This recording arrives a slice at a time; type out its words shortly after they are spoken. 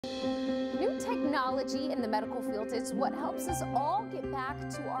Technology in the medical field is what helps us all get back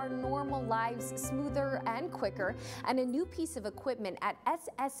to our normal lives smoother and quicker. And a new piece of equipment at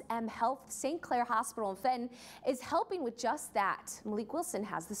SSM Health St. Clair Hospital in Fenton is helping with just that. Malik Wilson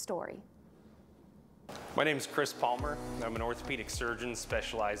has the story. My name is Chris Palmer. I'm an orthopedic surgeon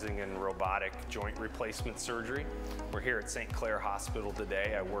specializing in robotic joint replacement surgery. We're here at St. Clair Hospital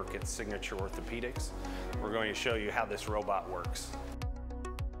today. I work at Signature Orthopedics. We're going to show you how this robot works.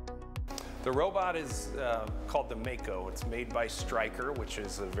 The robot is called the MAKO. It's made by Stryker, which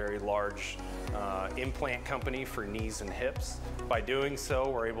is a very large implant company for knees and hips. By doing so,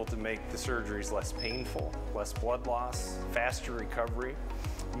 we're able to make the surgeries less painful, less blood loss, faster recovery.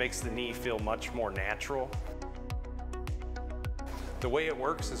 Makes the knee feel much more natural. The way it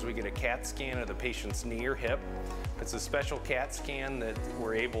works is we get a CAT scan of the patient's knee or hip. It's a special CAT scan that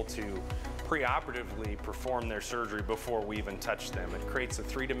we're able to preoperatively perform their surgery before we even touch them. It creates a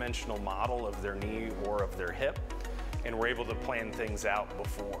three-dimensional model of their knee or of their hip, and we're able to plan things out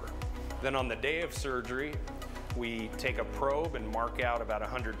before. Then on the day of surgery, we take a probe and mark out about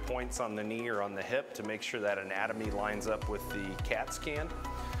 100 points on the knee or on the hip to make sure that anatomy lines up with the CAT scan.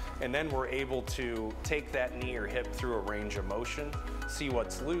 And then we're able to take that knee or hip through a range of motion, see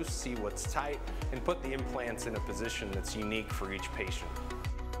what's loose, see what's tight, and put the implants in a position that's unique for each patient.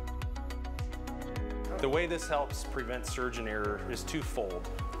 The way this helps prevent surgeon error is twofold.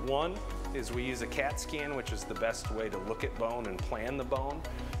 One is we use a CAT scan, which is the best way to look at bone and plan the bone,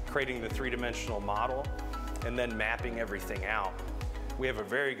 creating the three-dimensional model, and then mapping everything out. We have a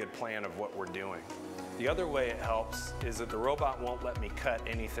very good plan of what we're doing. The other way it helps is that the robot won't let me cut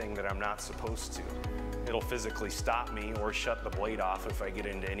anything that I'm not supposed to. It'll physically stop me or shut the blade off if I get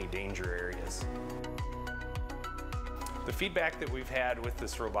into any danger areas. The feedback that we've had with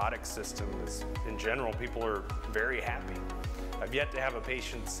this robotic system is, in general, people are very happy. I've yet to have a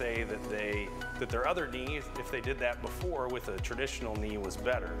patient say that their other knee, if they did that before with a traditional knee, was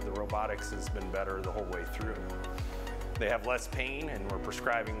better. The robotics has been better the whole way through. They have less pain, and we're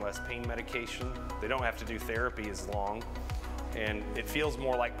prescribing less pain medication. They don't have to do therapy as long, and it feels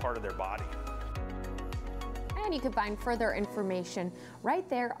more like part of their body. And you can find further information right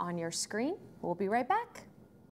there on your screen. We'll be right back.